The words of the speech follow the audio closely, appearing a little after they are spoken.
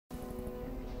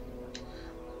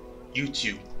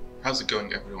YouTube, how's it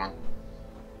going, everyone?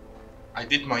 I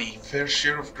did my fair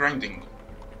share of grinding,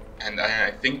 and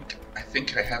I think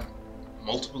I have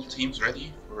multiple teams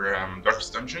ready for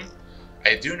Darkest Dungeon.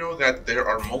 I do know that there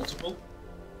are multiple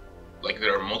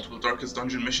Darkest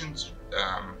Dungeon missions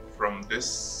from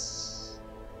this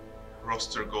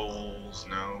roster goals.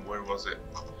 No, where was it?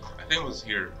 I think it was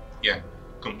here. Yeah,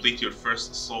 complete your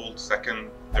first assault,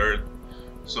 second, third.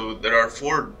 So there are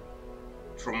four.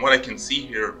 From what I can see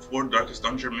here, 4 Darkest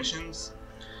Dungeon missions,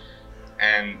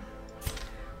 and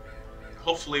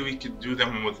hopefully we could do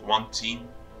them with one team,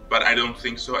 but I don't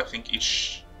think so. I think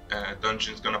each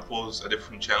dungeon is gonna pose a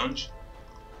different challenge.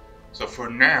 So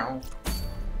for now,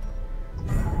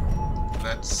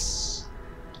 let's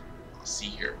see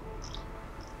here.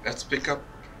 Let's pick up,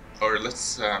 or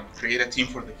let's create a team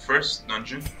for the first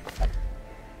dungeon.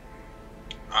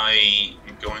 I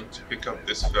am going to pick up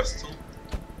this Vestal.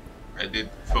 I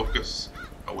did focus.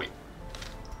 Oh wait,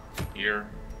 here.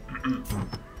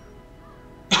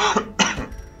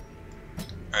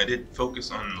 I did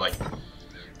focus on like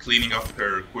cleaning up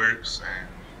her quirks and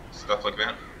stuff like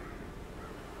that.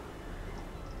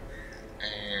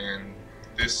 And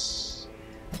this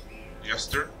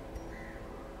Jester.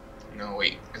 No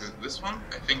wait, is it this one?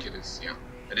 I think it is. Yeah,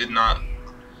 I did not.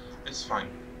 It's fine.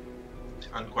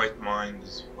 Unquiet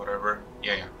Minds, whatever.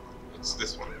 Yeah, it's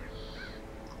this one.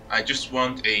 I just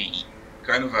want a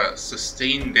kind of a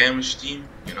sustained damage team,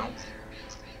 you know.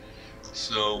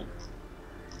 So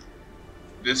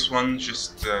this one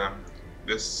just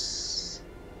this,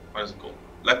 what is it called?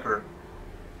 Leper,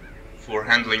 for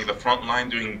handling the front line,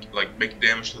 doing like big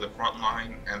damage to the front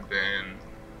line, and then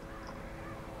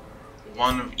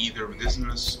one of either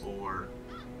Dismas or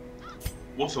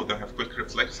both of them have quick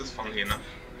reflexes, funnily enough.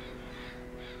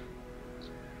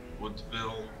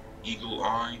 Woodville, Eagle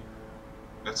Eye.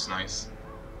 That's nice.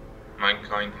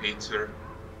 Mankind Hater.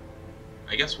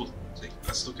 I guess we'll take.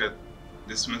 Let's look at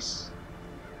Dismiss.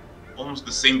 Almost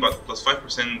the same, but plus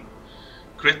 5%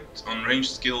 crit on ranged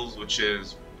skills, which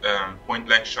is point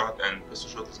blank shot and pistol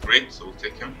shot is great, so we'll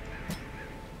take him.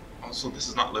 Also, this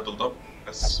is not leveled up.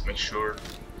 Let's make sure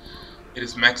it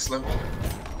is max level.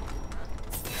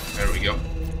 There we go.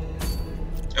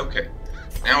 Okay,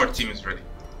 now our team is ready.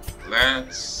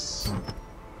 Let's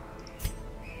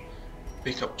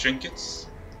pick up trinkets,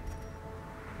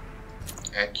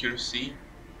 accuracy,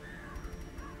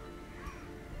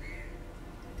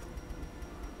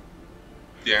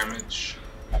 damage.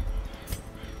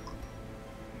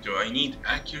 Do I need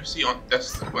accuracy on?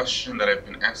 That's the question that I've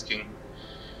been asking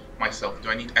myself. Do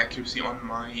I need accuracy on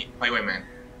my Highwayman?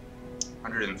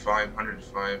 105,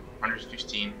 105,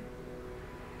 115.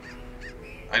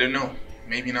 I don't know.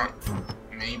 Maybe not.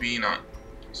 Maybe not.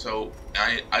 So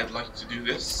I'd like to do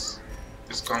this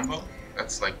combo.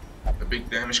 That's like the big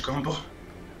damage combo.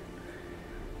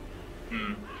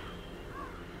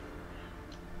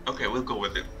 Okay, we'll go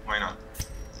with it. Why not?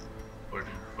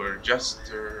 For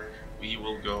Jester, we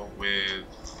will go with.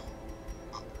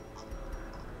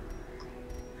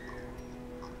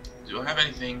 Do I have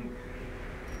anything?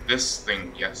 This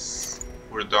thing, yes.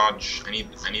 For dodge, I need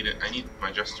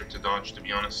my Jester to dodge. To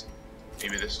be honest,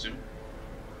 maybe this too.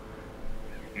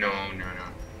 No.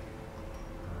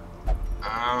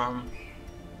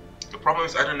 The problem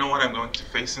is I don't know what I'm going to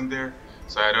face in there,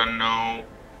 so I don't know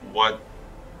what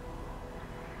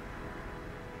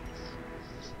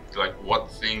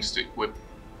things to equip.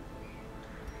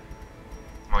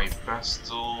 My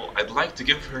Vestal, I'd like to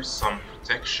give her some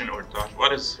protection or dodge.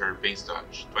 What is her base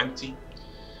dodge? 20?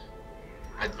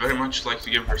 I'd very much like to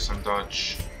give her some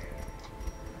dodge.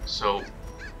 So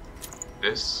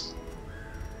this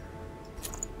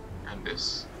and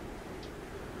this.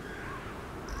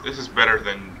 This is better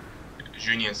than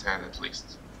Junior's had, at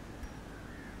least.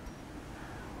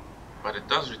 But it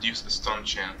does reduce the stun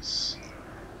chance.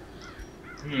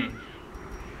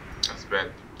 That's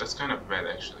bad. That's kind of bad,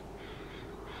 actually.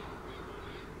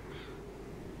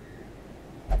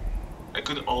 I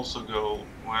could also go,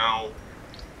 well,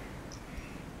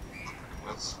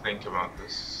 let's think about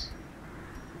this.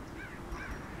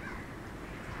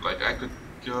 Like, I could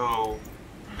go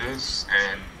this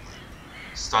and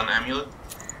stun amulet,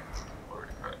 or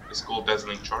it's called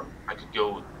dazzling charm. I could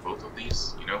go with both of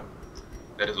these, you know.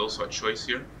 That is also a choice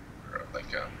here, or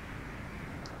like a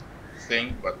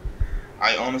thing, but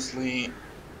I honestly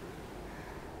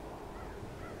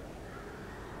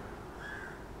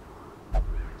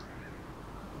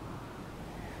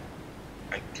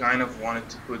kind of wanted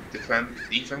to put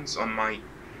defense on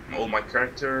all my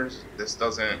characters. This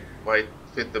doesn't quite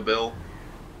fit the bill.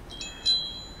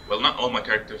 Well, not all my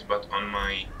characters, but on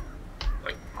my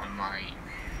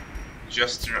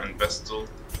Jester and Vestal.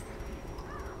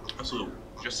 Also,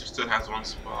 Jester still has one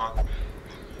spot,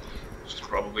 which is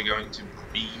probably going to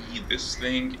be this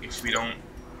thing if we don't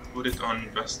put it on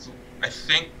Vestal. I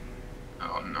think.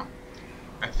 Oh no.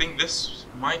 I think this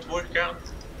might work out.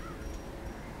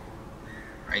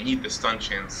 I need the stun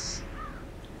chance.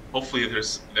 Hopefully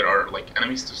there are like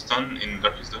enemies to stun in the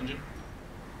darkest dungeon,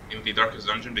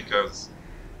 because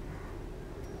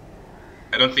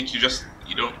I don't think you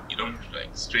don't like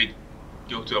straight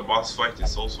go to a boss fight.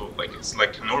 It's also like it's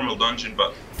like a normal dungeon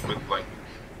but with like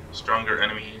stronger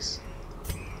enemies.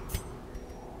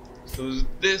 So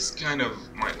this kind of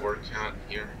might work out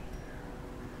here.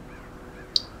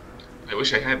 I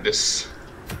wish I had this.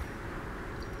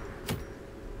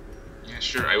 Yeah,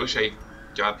 sure, I wish I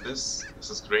got this. This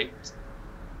is great.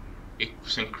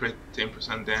 8% crit,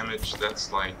 10% damage,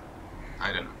 that's like,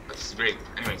 I don't know, that's great.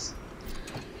 Anyways,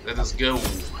 let us go.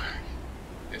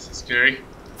 This is scary.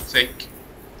 Take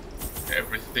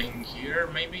everything here,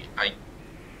 maybe?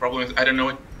 Problem is, I don't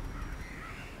know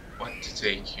what to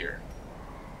take here.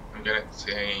 I'm gonna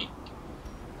take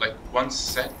like one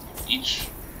set each.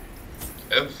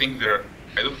 I don't think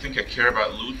I care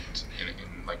about loot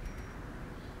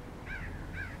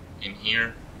in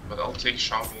here, but I'll take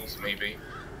shovels maybe,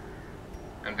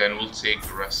 and then we'll take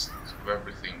the rest of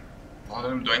everything.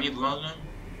 Laudanum, do I need laudanum?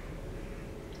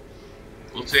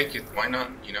 We'll take it, why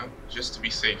not, you know, just to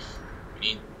be safe. We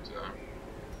need,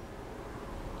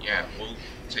 yeah, we'll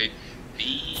take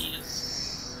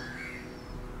these,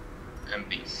 and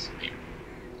these, maybe.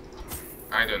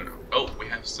 I don't know. Oh, we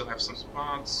still have some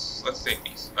spots. Let's take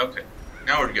these. Okay,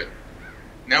 now we're good.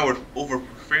 Now we're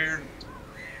over-prepared.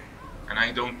 And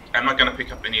I'm not gonna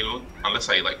pick up any loot unless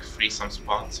I like free some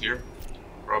spots here,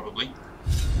 probably.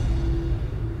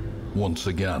 Once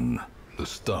again, the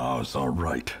stars are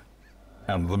right,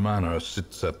 and the manor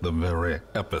sits at the very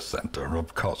epicenter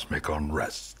of cosmic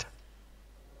unrest.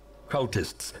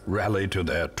 Cultists rally to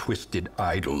their twisted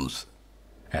idols,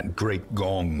 and great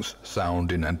gongs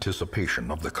sound in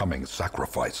anticipation of the coming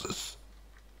sacrifices.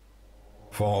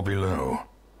 Far below,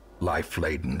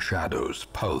 life-laden shadows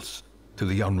pulse to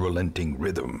the unrelenting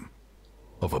rhythm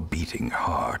of a beating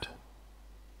heart.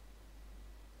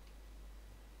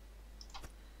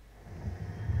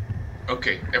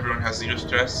 Okay, everyone has 0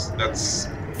 stress. That's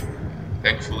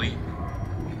thankfully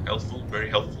helpful, very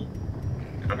helpful.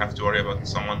 I don't have to worry about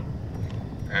someone.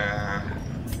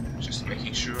 Just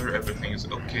making sure everything is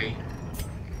okay.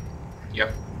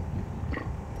 Yep.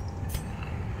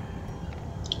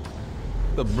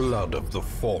 The blood of the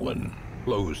fallen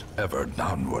flows ever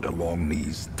downward along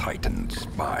these titan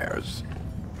spires.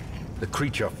 The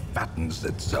creature fattens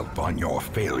itself on your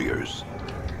failures.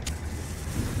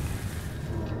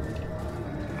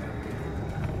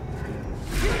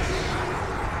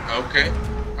 Okay,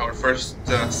 our first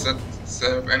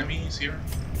set of enemies here.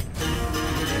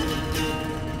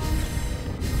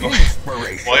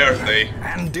 Why are they?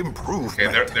 And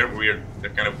improvement. Okay, they're weird. They're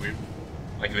kind of weird.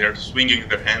 Like they're swinging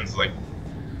their hands. Like,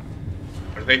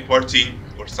 are they partying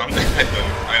or something?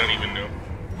 I don't even know.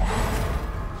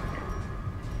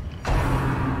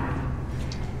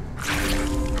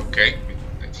 Okay,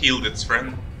 it healed its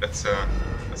friend. That's a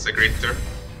great turn.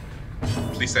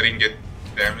 At least I didn't get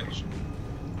damaged.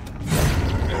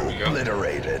 There we go.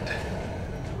 Obliterated.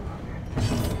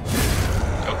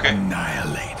 Okay.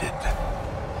 Annihilated.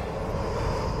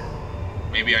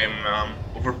 Maybe I'm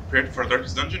overprepared for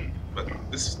Darkest Dungeon, but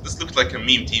this looked like a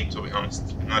meme team, to be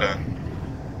honest. Not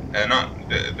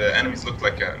the enemies looked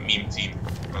like a meme team,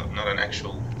 not an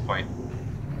actual fight.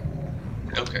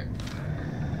 Okay.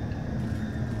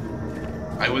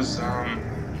 I was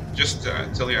just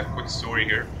tell you a quick story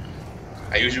here.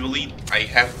 I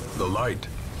have the light,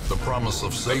 the promise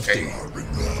of safety. Okay.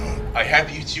 I have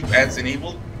YouTube ads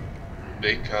enabled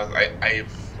because I've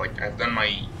done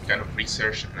my kind of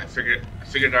research and I figured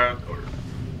out, or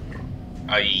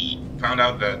I found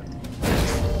out that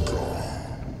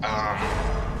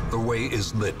the way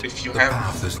is lit. If you the have,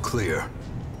 path is clear.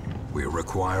 We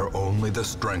require only the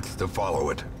strength to follow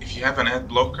it. If you have an ad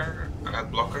blocker,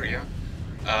 yeah.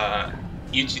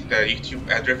 The YouTube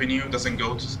ad revenue doesn't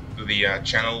go to the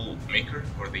channel maker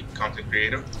or the content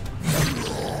creator.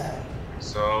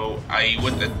 So I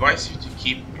would advise you to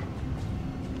keep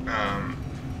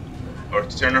or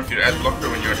to turn off your ad blocker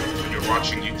when you're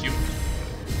watching YouTube.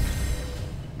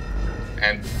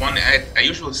 And one ad, I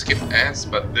usually skip ads,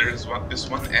 but there is this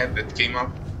one ad that came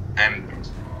up, and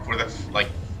for the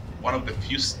one of the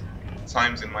few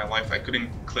times in my life I couldn't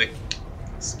click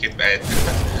skip ad.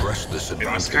 Press this it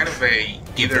was kind of a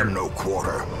either no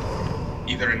quarter.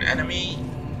 Either an enemy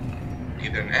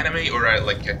either an anime or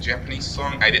like a Japanese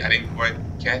song. I didn't quite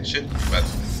catch it, but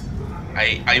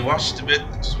I watched a bit.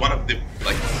 It's one of the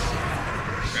like.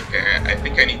 Okay, I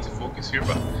think I need to focus here,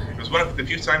 but it was one of the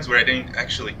few times where I didn't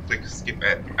actually click skip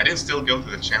ad. I didn't still go to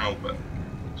the channel, but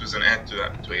it was an ad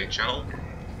to a channel.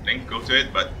 I didn't go to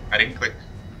it, but I didn't click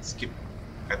skip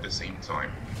at the same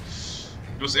time.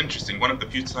 It was interesting. One of the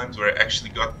few times where I actually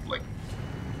got like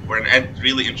where an ad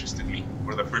really interested me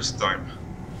for the first time.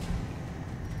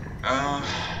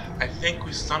 I think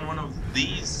we stun one of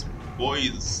these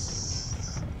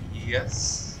boys.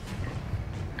 Yes.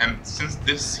 And since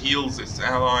this heals its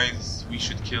allies, we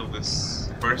should kill this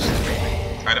first.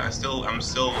 I'm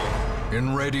still.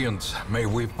 In Radiance, may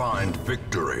we find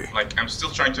victory. Like, I'm still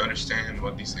trying to understand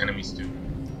what these enemies do.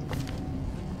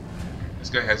 This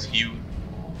guy has Hue.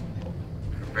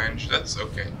 Revenge. That's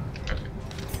okay. Okay.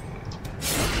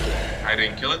 I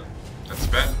didn't kill it. That's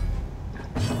bad.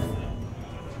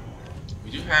 We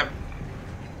do have.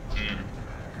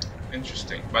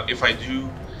 Interesting. But if I do,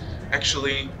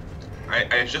 actually.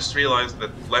 I just realized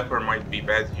that Leper might be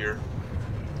bad here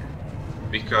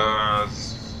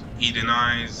because he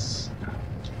denies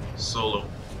solo.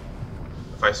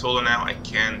 If I solo now, I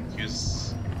can't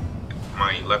use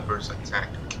my Leper's attack.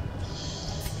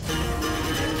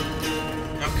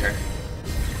 Okay.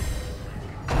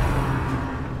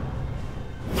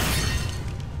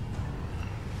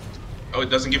 Oh, it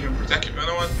doesn't give him protection. You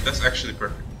know what? That's actually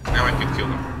perfect. Now I can kill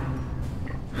him.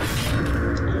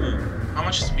 How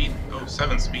much speed? Oh,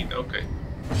 7 speed, okay.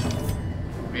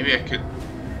 Maybe I could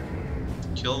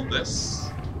kill this.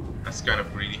 That's kind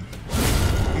of greedy.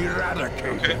 Eradicate.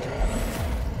 Okay.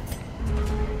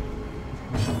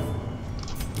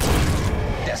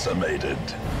 Decimated.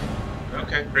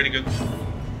 Okay, pretty good.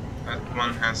 That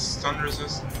one has stun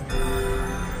resist.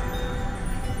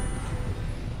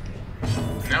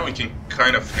 Now we can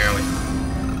kind of finale.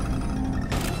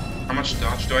 How much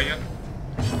dodge do I get?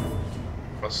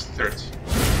 Plus 30.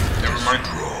 Never mind.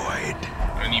 Destroyed.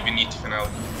 I don't even need to finale.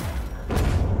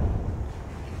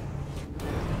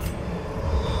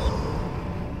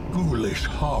 Ghoulish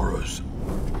horrors.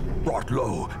 Brought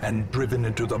low and driven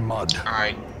into the mud.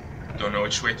 I don't know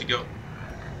which way to go.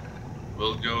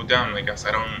 We'll go down, I guess.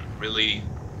 I don't really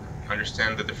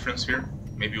understand the difference here.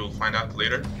 Maybe we'll find out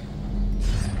later.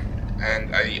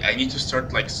 And I need to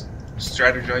start like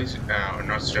strategizing, or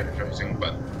not strategizing,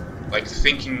 but like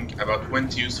thinking about when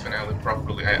to use finale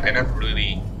properly. I never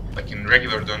really, like in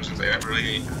regular dungeons, I never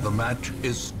really The match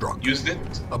is struck. used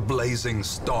it. A blazing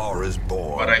star is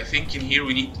born. But I think in here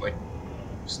we need to like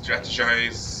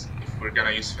strategize if we're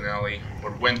gonna use finale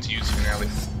or when to use finale.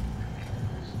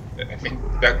 I think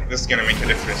that this is gonna make a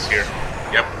difference here.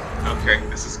 Yep. Okay,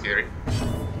 this is scary.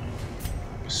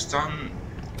 Stun.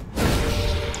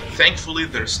 Thankfully,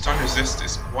 their stun resist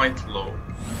is quite low.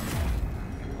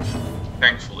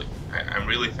 Thankfully, I'm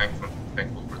really thankful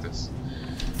for this.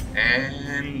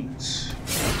 And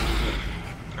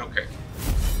okay.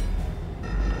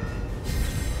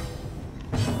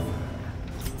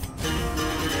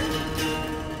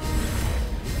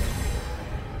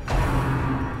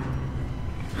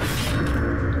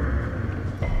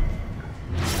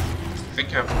 I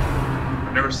think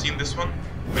I've never seen this one.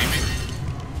 Maybe.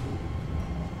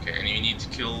 Okay, and you need to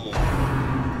kill.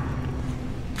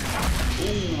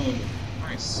 Ooh,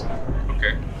 nice.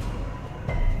 Okay.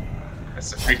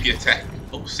 That's a creepy attack.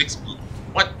 Oh, 6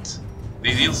 what?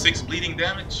 They deal 6 bleeding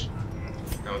damage?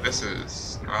 No, this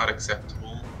is not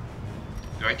acceptable.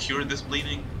 Do I cure this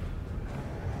bleeding?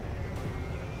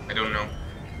 I don't know.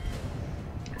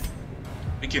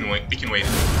 We can wait. We can wait.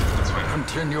 That's fine.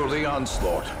 Continue the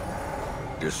onslaught.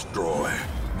 Destroy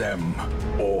them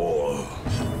all.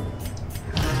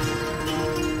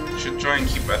 Should try and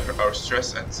keep our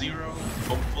stress at 0,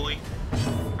 hopefully.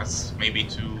 That's maybe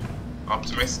too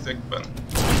optimistic, but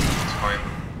it's fine.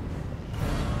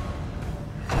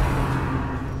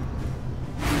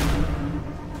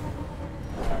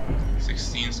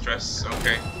 Stress,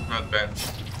 okay, not bad.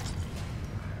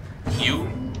 You?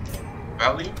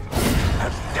 Value?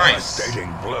 Nice!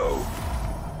 Devastating blow.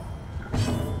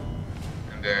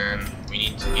 And then we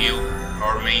need to heal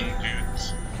our main dude.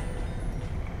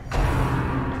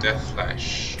 Death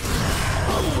Flash.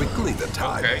 How quickly the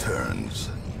tide turns.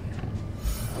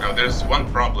 Now there's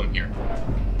one problem here.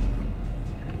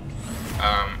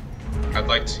 I'd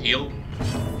like to heal,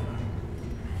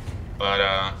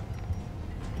 but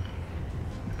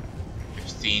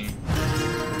 15.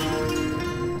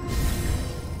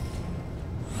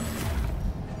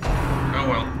 Oh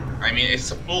well. I mean,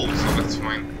 it's a pull, so that's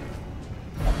fine.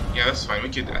 Yeah, that's fine.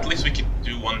 At least we could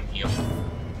do one heal.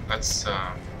 Let's do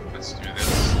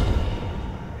this.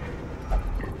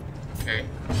 Okay.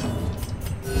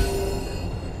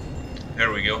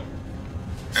 There we go.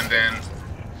 And then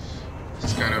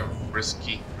it's kind of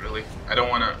risky, really. I don't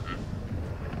wanna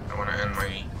end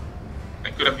my...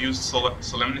 I could have used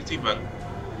Solemnity, but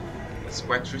it's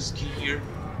quite risky here.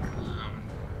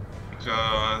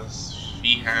 Because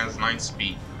she has 9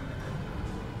 speed.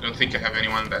 I don't think I have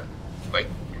anyone that, like,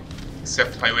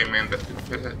 except Highwayman that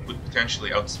would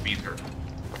potentially outspeed her.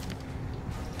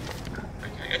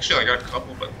 Okay, actually I got a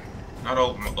couple, but not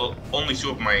all. Only 2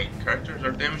 of my characters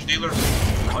are damage dealers.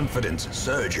 Confidence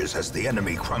surges as the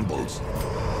enemy crumbles.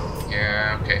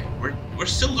 Yeah, okay. We're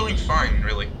still doing fine,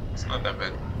 really. It's not that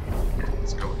bad.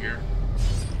 Let's go here.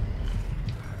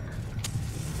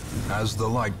 As the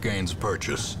light gains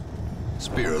purchase,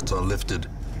 spirits are lifted,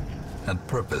 and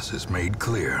purpose is made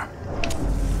clear.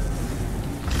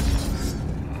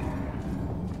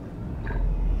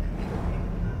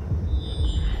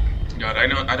 God, I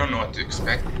don't know what to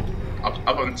expect.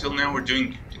 Up until now, we're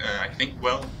doing, I think,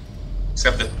 well,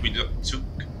 except that we took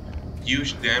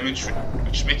huge damage,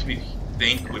 which makes me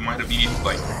think we might have needed,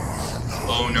 like,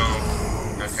 oh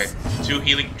no, okay, 2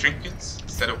 healing trinkets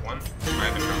instead of 1. I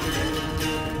don't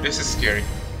know. This is scary.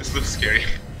 This looks scary.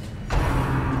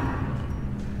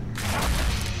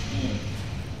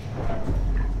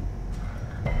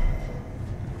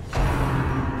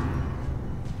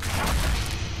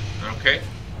 Okay.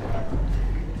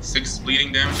 6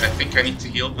 bleeding damage. I think I need to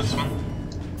heal this one.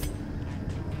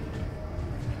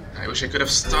 I wish I could have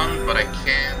stunned, but I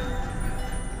can't.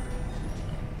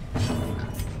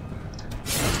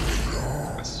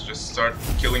 Let's just start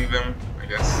killing them, I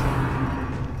guess.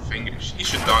 He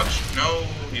should dodge. No,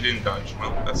 he didn't dodge.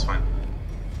 Well, that's fine.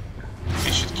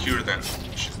 He should cure then.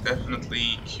 He should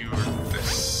definitely cure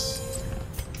this.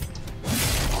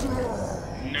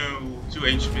 No, 2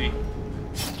 HP.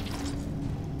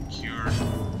 Cure.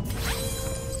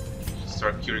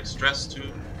 Start curing stress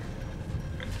too.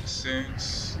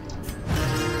 26.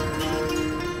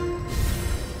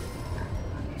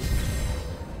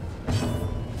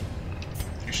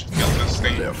 You should kill this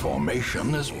thing. Their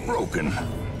formation is broken.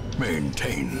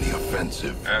 Maintain the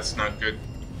offensive. That's not good.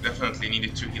 Definitely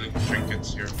needed 2 healing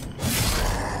trinkets here.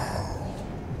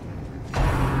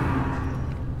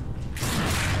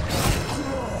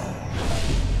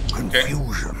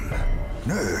 Confusion,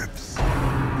 nerves,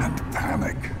 and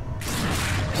panic.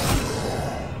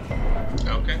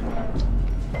 Okay.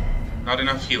 Not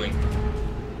enough healing.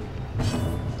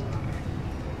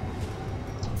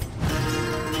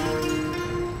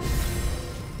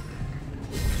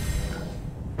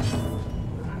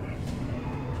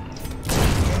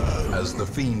 As the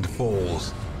fiend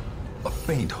falls, a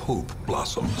faint hope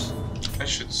blossoms. I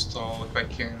should stall if I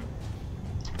can.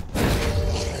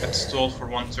 Let's stall for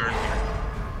 1 turn here.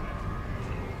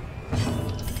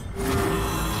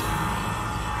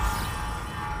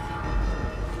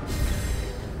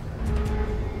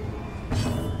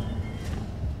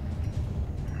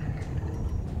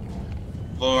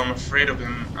 Although I'm afraid of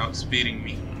him outspeeding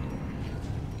me.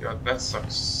 God, that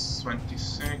sucks.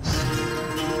 26.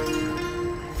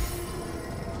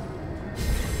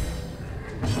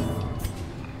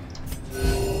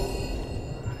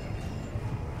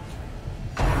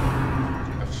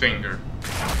 Finger.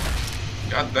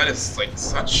 God, that is like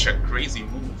such a crazy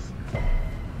move.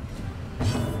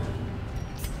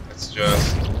 Let's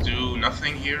just do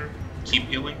nothing here. Keep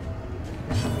healing.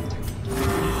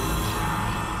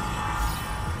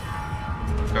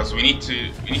 Because we need to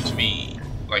be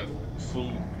like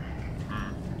full.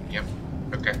 Yep.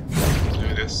 Okay.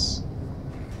 Do this.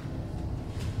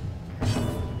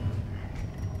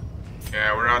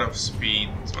 Yeah, we're out of speed.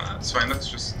 That's fine, let's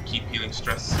just keep healing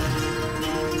stress.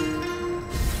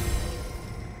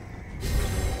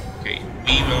 Okay,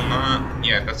 we will not...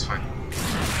 Yeah, that's fine.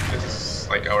 This is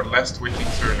like our last waiting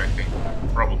turn, I think.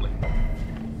 Probably.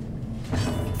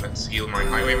 Let's heal my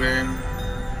Highwayman.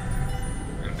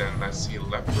 And then let's heal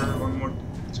Leper 1 more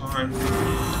time.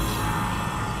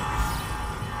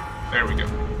 There we go.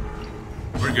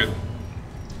 We're good.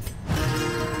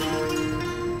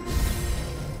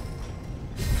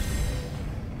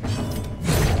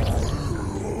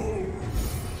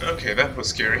 Okay, that was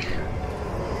scary.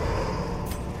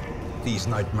 These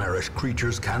nightmarish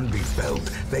creatures can be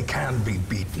felled. They can be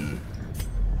beaten.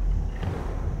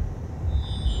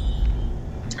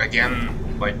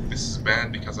 Again, like, this is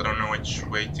bad because I don't know which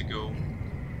way to go.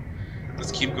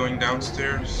 Let's keep going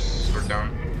downstairs or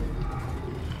down.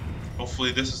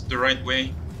 Hopefully this is the right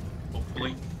way.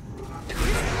 Hopefully.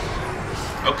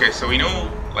 Okay, so we know,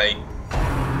 like,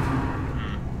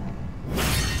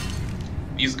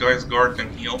 these guys guard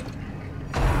and heal.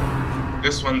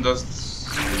 This one does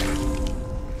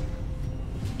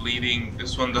bleeding.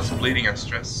 This one does bleeding and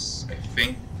stress, I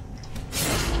think.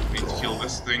 I need to kill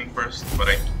this thing first, but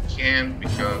I can't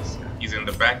because he's in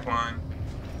the back line.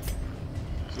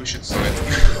 So we should stun it.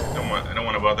 I don't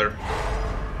want to bother.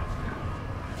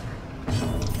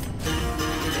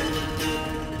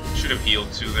 Should have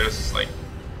healed too. There's like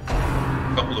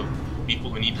a couple of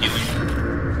people who need healing.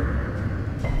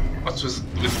 What was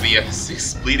with the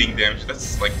 6 bleeding damage?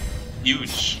 That's like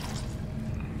huge.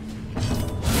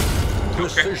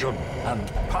 Precision and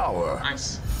power.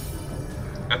 Nice.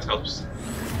 That helps.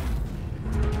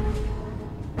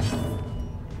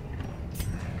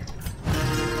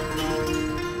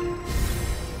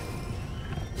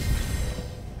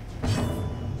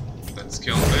 Let's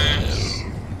kill this.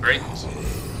 Great.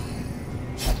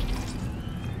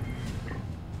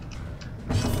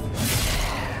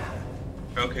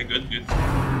 Okay, good, good.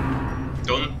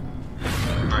 Done.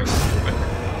 Nice. Okay.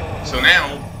 So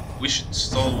now we should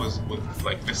stall with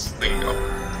like this thing up.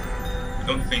 I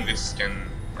don't think this can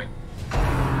like.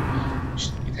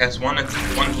 It has one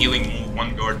healing move,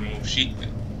 one guard move.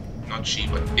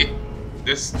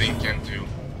 This thing can't do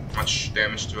much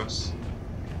damage to us.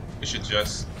 We should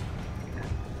just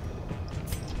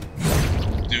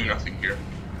do nothing here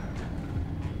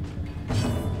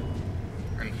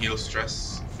and heal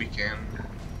stress if we can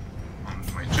on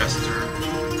my jester.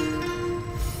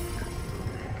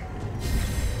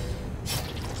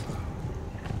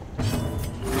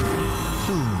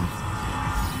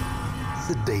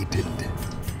 Sedated.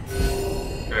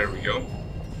 There we go.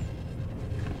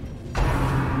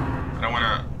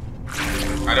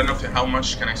 I don't know how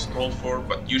much can I stall for,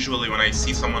 but usually when I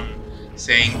see someone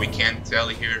saying we can't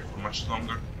tally here for much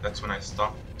longer, that's when I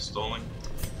stop stalling.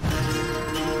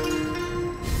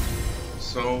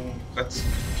 So let's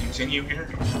continue here.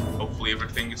 Hopefully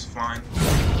everything is fine.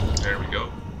 There we go.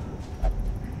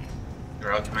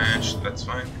 You're outmatched, that's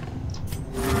fine.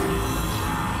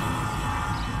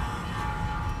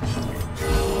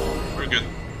 We're good.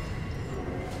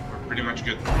 We're pretty much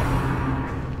good.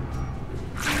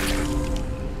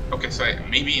 Okay, so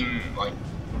maybe in like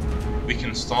we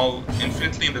can stall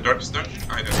infinitely in the darkest dungeon?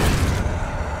 I don't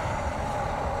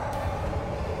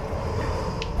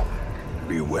know.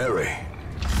 Be wary.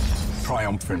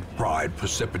 Triumphant pride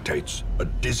precipitates a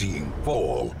dizzying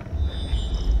fall.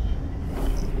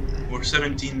 We're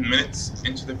 17 minutes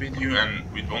into the video and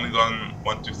we've only done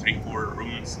 1, 2, 3, 4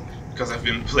 rooms because I've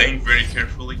been playing very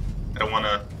carefully. I don't want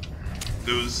to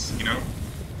lose, you know?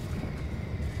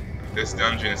 This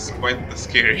dungeon is quite the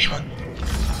scary one.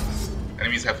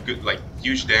 Enemies have good, like,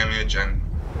 huge damage and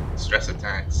stress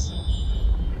attacks.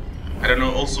 I don't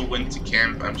know also when to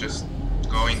camp, I'm just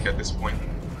going at this point.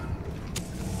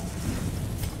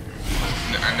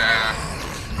 And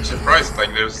I'm surprised,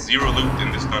 like, there's 0 loot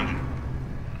in this dungeon.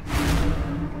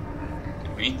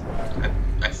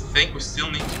 I think we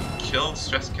still need to kill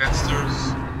stress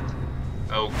casters.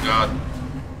 Oh god.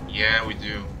 Yeah, we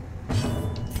do.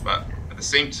 But at the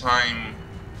same time,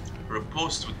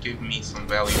 riposte would give me some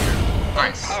value here.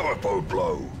 Nice. Powerful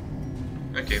blow.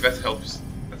 Okay, that helps.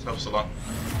 That helps a lot.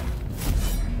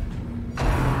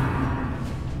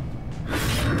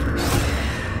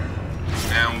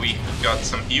 Now we got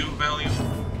some heal value.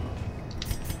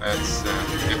 Let's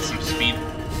get some speed.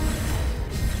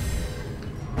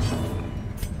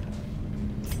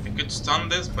 I could stun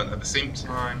this, but at the same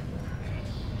time,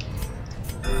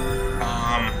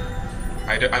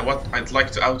 I'd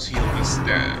like to out-heal this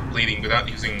bleeding without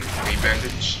using a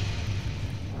bandage.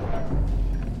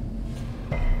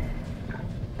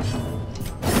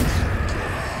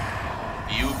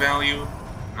 EU value,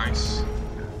 nice.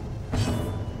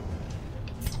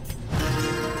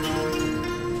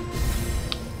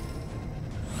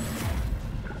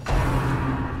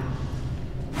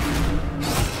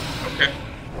 Okay.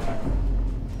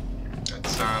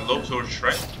 That's low torch,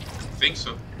 right? I think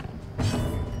so.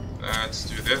 Let's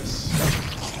do this.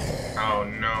 Oh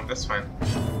no, that's fine.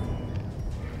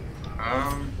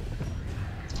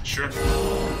 Sure.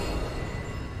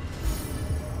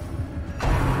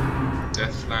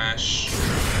 Death Flash.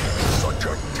 Such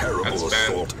a terrible That's bad.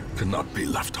 assault cannot be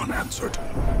left unanswered.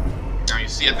 Now you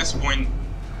see, at this point,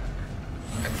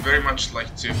 I'd very much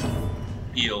like to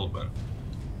heal, but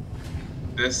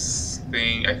this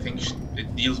thing, I think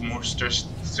it deals more stress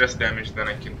damage than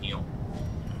I can heal.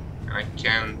 And I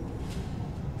can't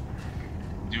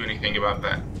do anything about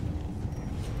that.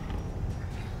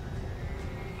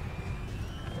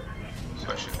 So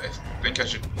I think I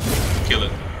should kill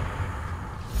it.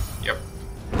 Yep.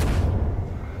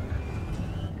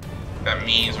 That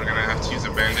means we're gonna have to use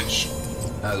a bandage.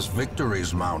 As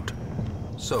victories mount,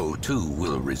 so too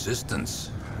will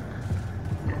resistance.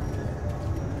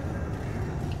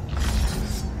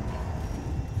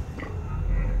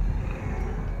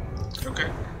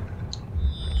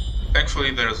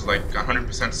 Usually there's like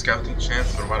 100% scouting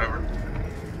chance or whatever.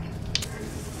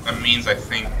 That means, I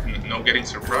think, no getting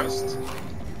surprised.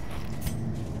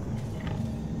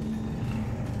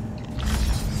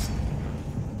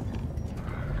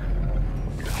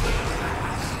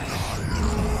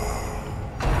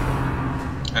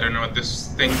 I don't know what this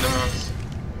thing does.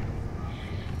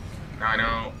 Now I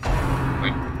know,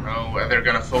 like, oh, they're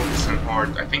gonna focus on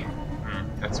hard. I think,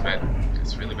 that's bad.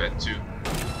 That's really bad too.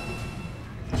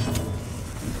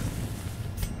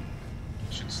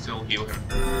 Should still heal him.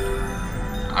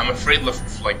 I'm afraid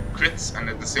of like crits, and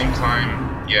at the same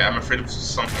time, yeah, I'm afraid of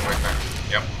something like that.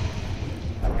 Yep.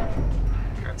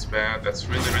 That's bad. That's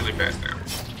really, really bad now.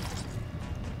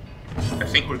 I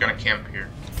think we're gonna camp here.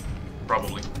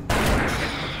 Probably.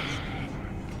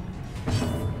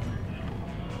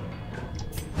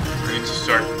 I need to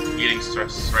start eating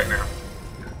stress right now.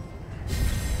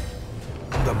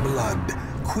 The blood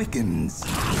quickens.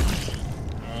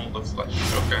 All the flesh.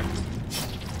 Okay.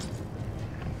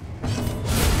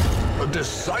 A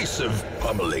decisive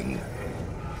pummeling.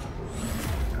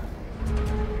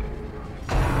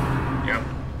 Yep.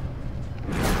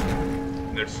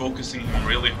 They're focusing him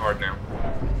really hard now.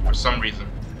 For some reason.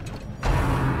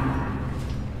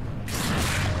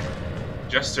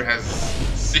 Jester has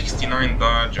 69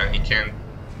 dodge and he can't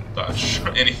dodge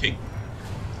anything.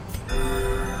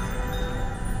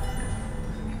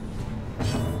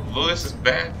 Although this is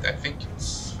bad, I think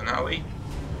it's finale.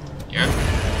 Yeah.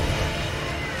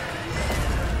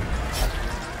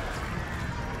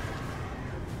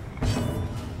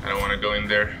 I don't want to go in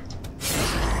there.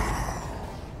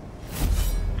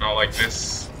 Not like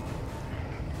this.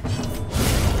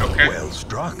 Okay. Well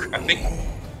struck. I think.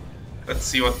 Let's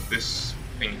see what this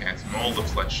thing has. Mold of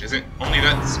flesh. Is it only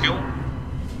that skill?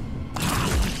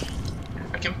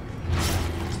 I can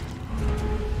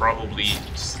probably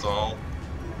stall.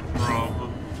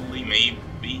 Probably,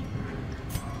 maybe.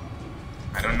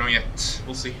 I don't know yet.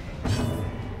 We'll see.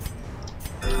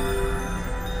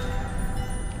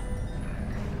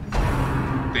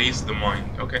 Daze the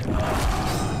mind. Okay.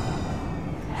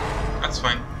 That's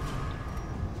fine.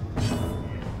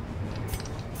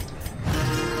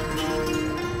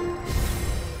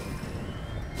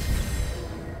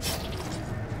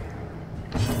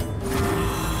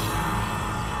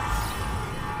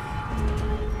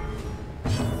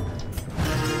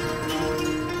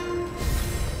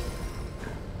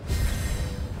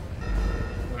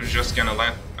 We're just gonna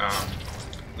let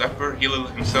Leper heal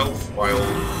himself while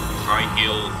I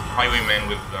heal Highwayman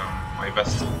with my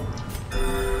Vestal.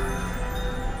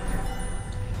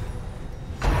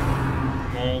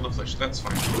 Mold of flesh, that's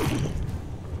fine.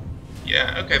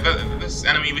 Yeah, okay, this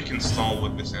enemy we can stall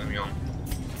with this enemy on.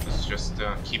 Let's just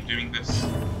keep doing this.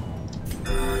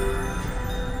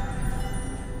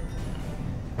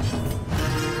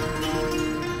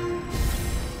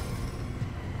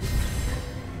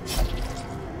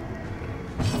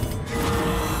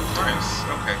 Nice,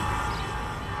 okay.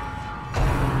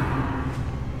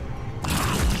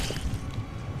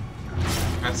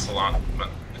 That's a lot, but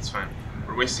it's fine.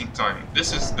 We're wasting time.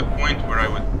 This is the point where I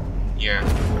would... Yeah,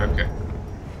 okay.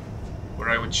 Where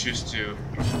I would choose to...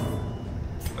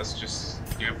 Let's just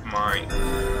give my...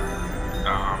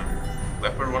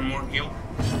 Leper one more heal.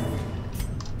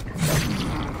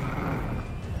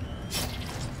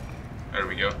 There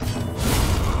we go.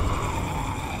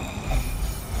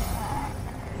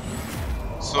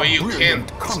 So you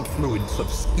can't... confluence of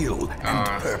skill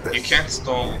and purpose. You can't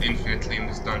stall infinitely in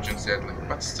this dungeon, sadly.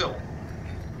 But still,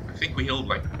 I think we healed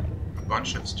like a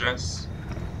bunch of stress.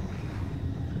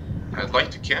 I'd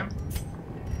like to camp,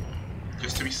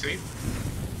 just to be safe.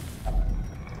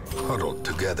 Huddled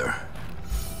together,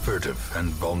 furtive and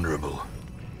vulnerable.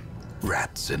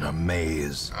 Rats in a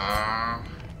maze. I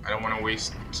don't want to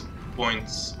waste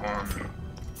points on...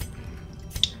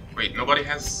 Wait, nobody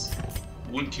has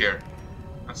wound care.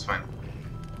 That's fine.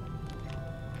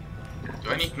 Do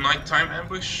I need nighttime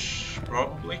ambush?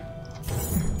 Probably.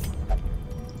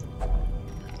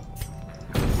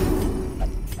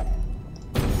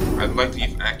 I'd like to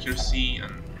give accuracy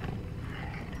and...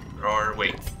 Or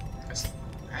wait, let's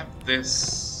have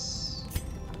this...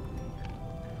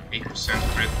 8%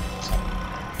 crit.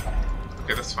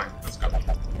 Okay, that's fine. Let's go.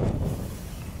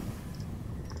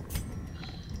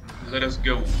 Let us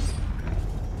go.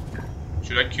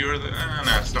 Should I cure the...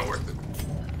 nah, it's not worth it.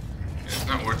 It's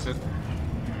not worth it.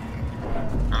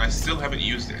 And I still haven't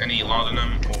used any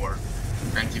laudanum or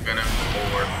anti-venom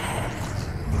or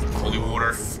holy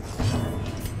water.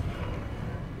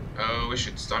 Oh, we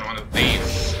should stun one of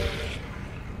these.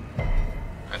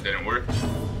 That didn't work.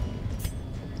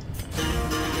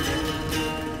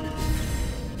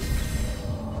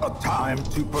 time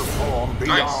to perform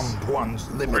beyond one's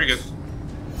limits. Very good.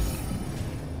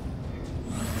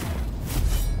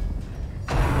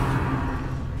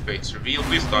 Fates reveal.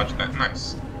 Please dodge that.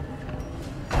 Nice.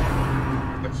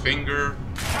 The finger.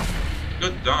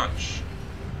 Good dodge.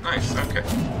 Nice. Okay.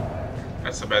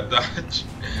 That's a bad dodge.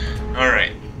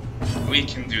 Alright. We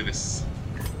can do this.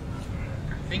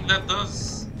 I think that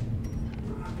does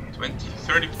 20,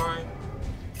 35.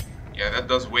 Yeah, that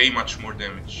does way much more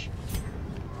damage.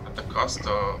 At the cost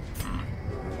of...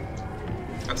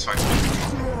 That's fine.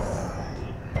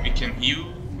 We can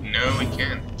heal? No, we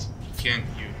can't. We can't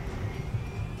heal.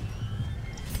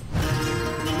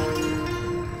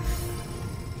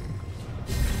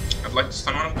 I'd like to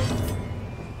stun one of them.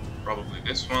 Probably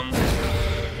this one.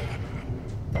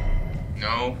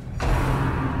 No.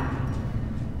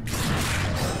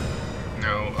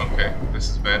 No, okay. This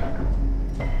is bad.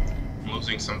 I'm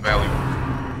losing some value.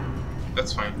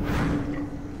 That's fine.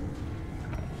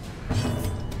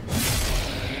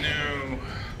 No.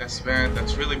 That's bad.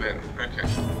 That's really bad. Okay.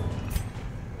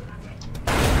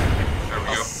 There we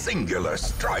go. A singular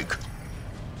strike.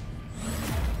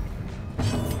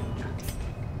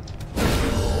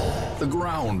 The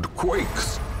ground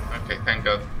quakes. Okay, thank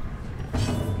God.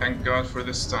 Thank God for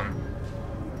this stun.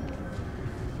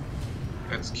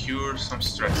 Let's cure some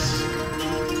stress.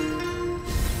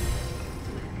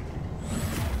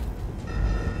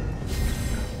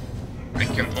 I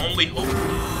can only hope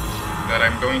that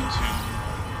I'm going to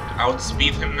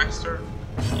outspeed him next turn.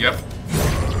 Yep.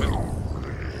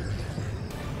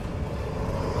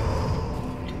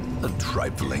 A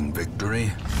trifling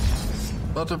victory,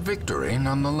 but a victory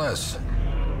nonetheless.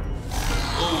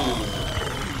 Ooh.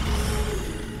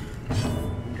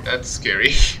 That's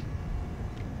scary.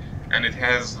 And it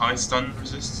has high stun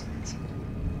resistance.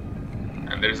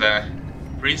 And there's a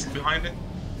priest behind it.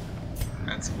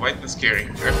 That's quite scary.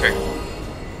 Okay.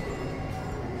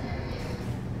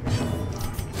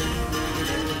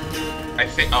 I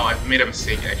think... Oh, I've made a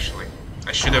mistake actually.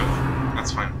 I should have...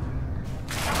 That's fine.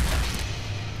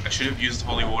 I should have used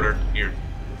holy water here.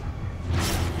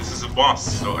 This is a boss,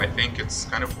 so I think it's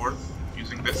kind of worth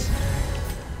using this.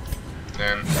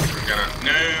 Then we're gonna...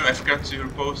 No, I forgot to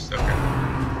repose. Okay,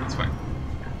 that's fine.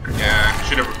 Yeah, I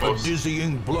should have reposed. A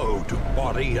dizzying blow to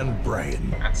body and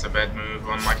brain. That's a bad move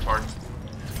on my part.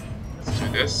 Let's do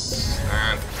this,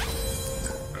 and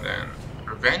then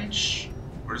revenge?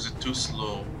 Or is it too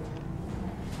slow?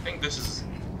 I think this is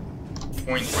the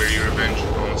point where you revenge,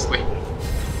 honestly.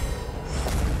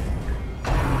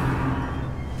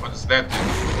 What does that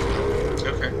do?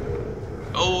 Okay.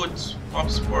 Oh, it's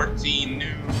Pop's party.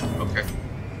 No. Okay.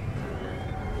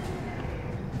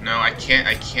 No, I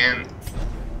can't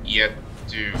yet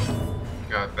do.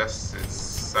 God, this is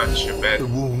such a bad. The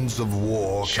wounds of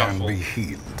war shuffle. can be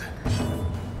healed,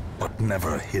 but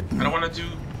never hidden. I don't want to do.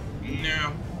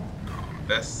 No.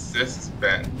 This is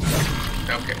bad.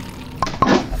 Okay.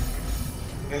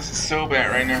 This is so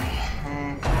bad right now.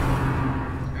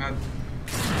 God.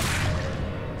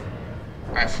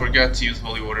 I forgot to use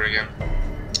holy water again.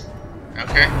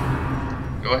 Okay.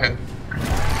 Go ahead.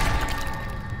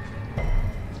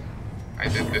 I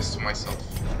did this to myself.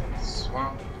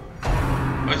 Swap.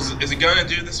 Oh, is it gonna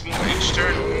do this move each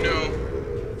turn? No.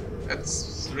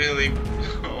 That's really...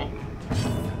 Oh.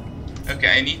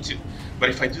 Okay, I need to... But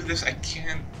if I do this, I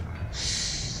can't...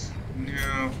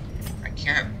 No. I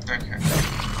can't. Okay. I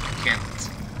can't.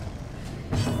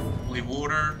 Holy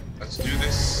water. Let's do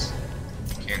this.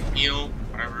 Can't heal.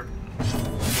 Whatever.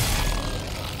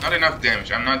 Not enough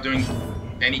damage. I'm not doing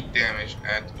any damage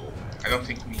at all. I don't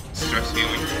think we need stress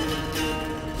healing.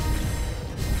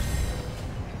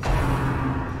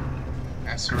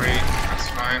 Lacerate, that's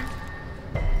fine.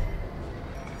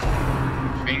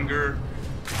 Finger.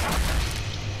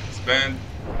 It's bad.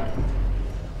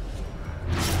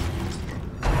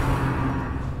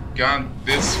 God,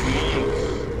 this move.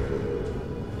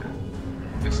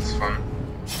 This is fun.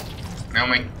 Now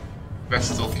my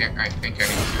Vestal can't. I think I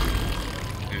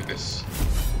need to do this.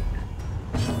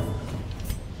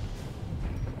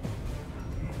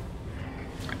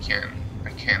 I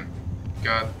can't.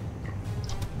 God.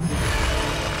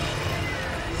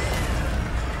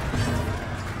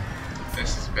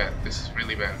 This is bad. This is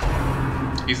really bad.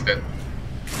 He's dead.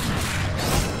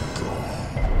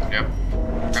 Yep.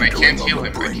 And I can't heal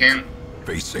him. I can't.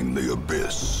 Facing the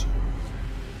abyss.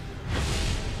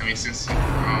 I mean, since...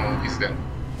 Oh, he's dead.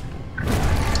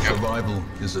 Yep. Survival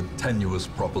is a tenuous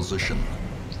proposition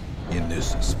in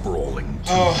this sprawling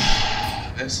tomb.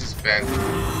 Oh, this is bad.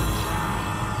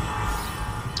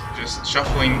 Just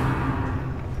shuffling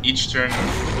each turn.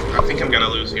 I think I'm gonna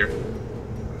lose here.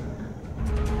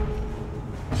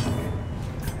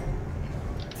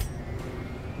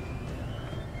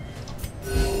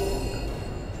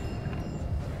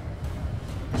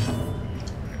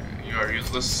 are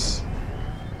useless.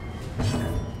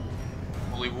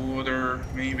 Holy water,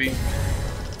 maybe.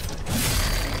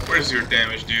 Where's your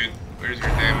damage, dude? Where's your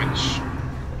damage?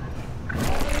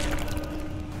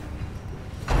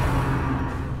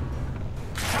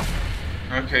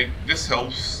 Okay, this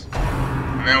helps.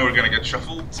 Now we're gonna get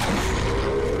shuffled.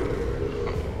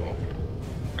 Oh.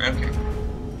 Okay.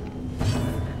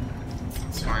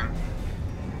 That's fine.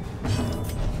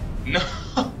 No!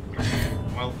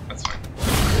 Well, that's fine.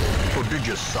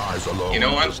 Prodigious size alone, you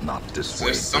know what? does not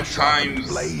dissuade Sometimes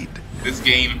the blade. This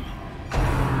game...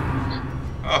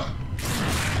 Oh.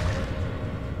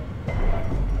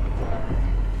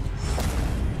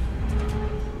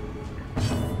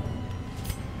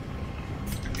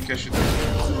 I should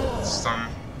stun.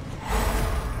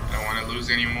 I don't want to lose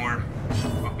any more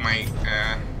of my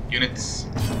units.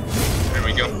 There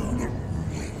we go.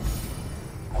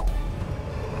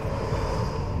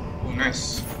 Oh,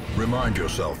 nice. Remind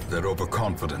yourself that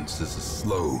overconfidence is a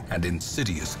slow and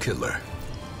insidious killer.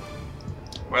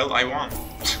 Well, I won.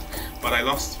 But I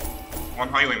lost one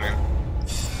Highwayman.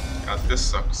 God, this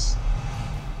sucks.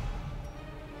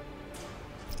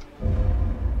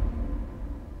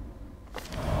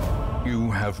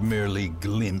 You have merely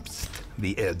glimpsed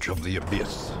the edge of the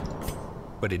abyss,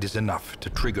 but it is enough to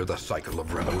trigger the cycle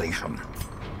of revelation.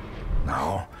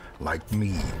 Now, like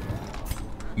me,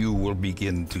 you will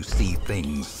begin to see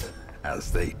things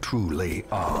as they truly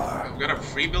are. I've got a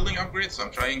free building upgrade, so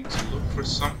I'm trying to look for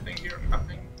something here.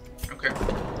 Nothing. Okay.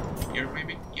 Here,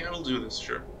 maybe? Yeah, I'll do this,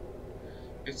 sure.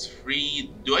 It's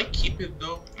free. Do I keep it,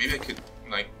 though? Maybe I could,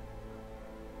 like...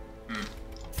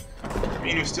 I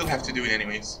mean, we still have to do it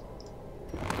anyways.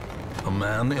 A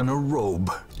man in a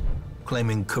robe,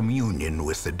 claiming communion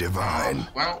with the divine.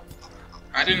 Well,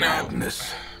 I didn't know.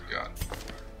 Madness. God.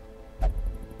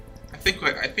 I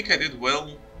think I did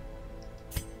well,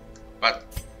 but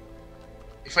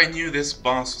if I knew this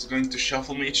boss was going to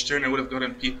shuffle me each turn, I would have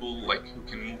gotten people like who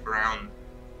can move around.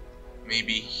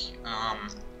 Maybe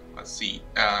let's see.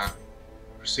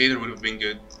 Crusader would have been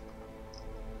good.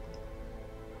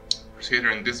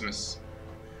 Crusader and Dismas,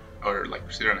 or like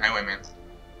Crusader and Highwayman.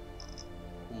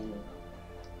 Who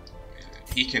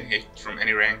he can hit from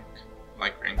any rank,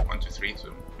 like rank 1 to 3,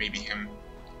 so maybe him.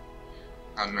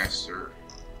 Houndmaster,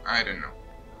 I don't know.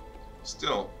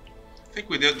 Still, I think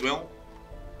we did well.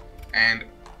 And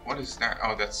what is that?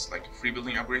 Oh, that's like a free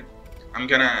building upgrade. I'm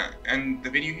gonna end the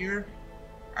video here.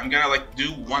 I'm gonna like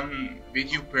do one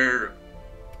video per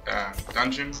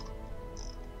dungeon.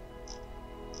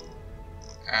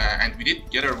 And we did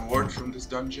get a reward from this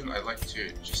dungeon. I'd like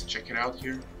to just check it out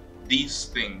here. These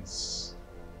things,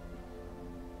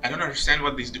 I don't understand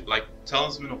what these do. Like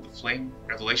Talisman of the Flame,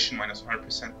 Revelation minus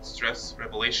 100% stress,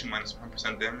 Revelation minus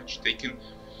 100% damage taken.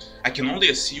 I can only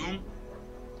assume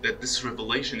that this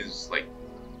Revelation is like,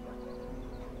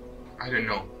 I don't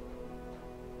know.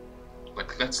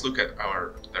 Like let's look at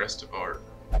the rest of our.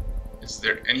 Is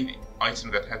there any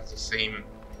item that has the same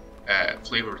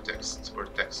flavor text or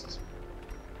text?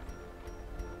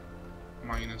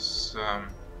 Minus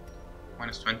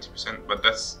 20%, but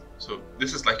that's so.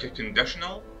 This is like a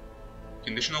conditional.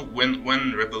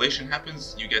 When revelation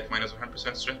happens, you get minus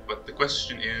 100% strength. But the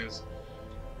question is,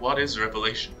 what is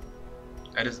revelation?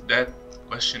 That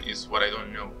question is what I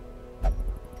don't know.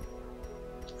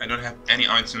 I don't have any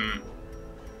item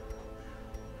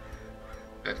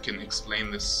that can explain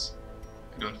this.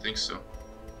 I don't think so.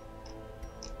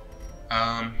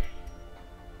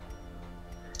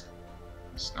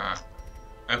 It's not.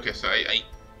 Okay, so I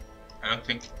don't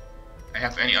think I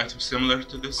have any item similar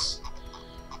to this,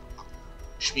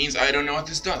 which means I don't know what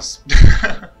this does.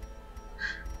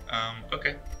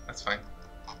 Okay, that's fine.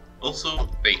 Also,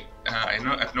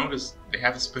 I've noticed they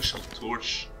have a special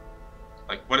torch.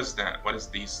 Like, what is that? What is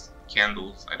these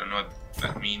candles? I don't know what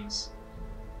that means.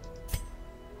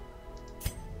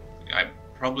 It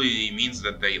probably means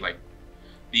that they like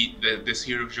this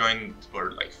hero joined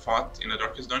or like fought in the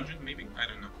darkest dungeon. Maybe, I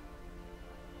don't know.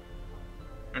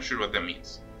 Not sure what that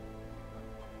means.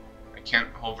 I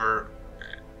can't hover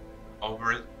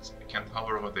over it. I can't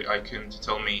hover over the icon to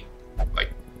tell me,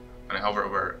 like, when I hover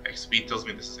over XP, it tells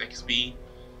me this is XP.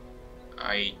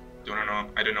 I don't know.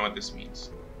 I don't know what this means.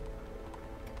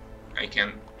 I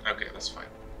can. Okay, that's fine.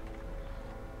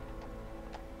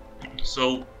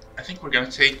 So I think we're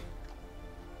gonna take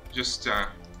just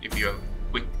give you a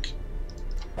quick.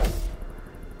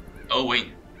 Oh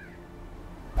wait.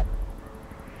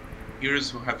 Heroes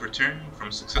who have returned from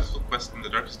a successful quest in the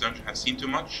darkest dungeon have seen too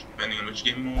much. Depending on which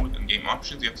game mode and game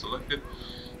options you have selected,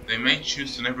 they may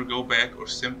choose to never go back or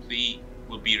simply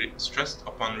will be stressed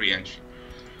upon re-entry.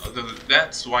 Although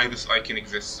that's why this icon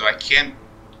exists, so I can't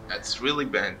That's really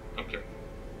bad. Okay.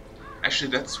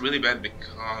 Actually, that's really bad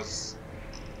because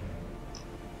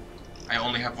I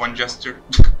only have one Jester.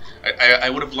 I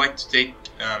would have liked to take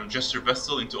Jester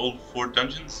Vestal into all 4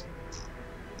 dungeons.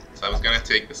 So I was gonna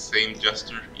take the same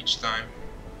Jester each time.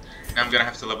 Now I'm gonna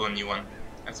have to level a new one.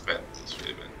 That's bad. That's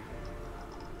really bad.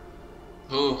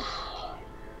 Oh.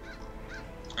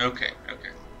 Okay.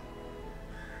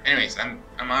 Anyways, I'm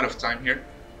out of time here.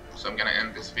 So I'm gonna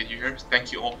end this video here.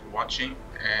 Thank you all for watching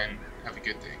and have a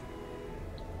good day.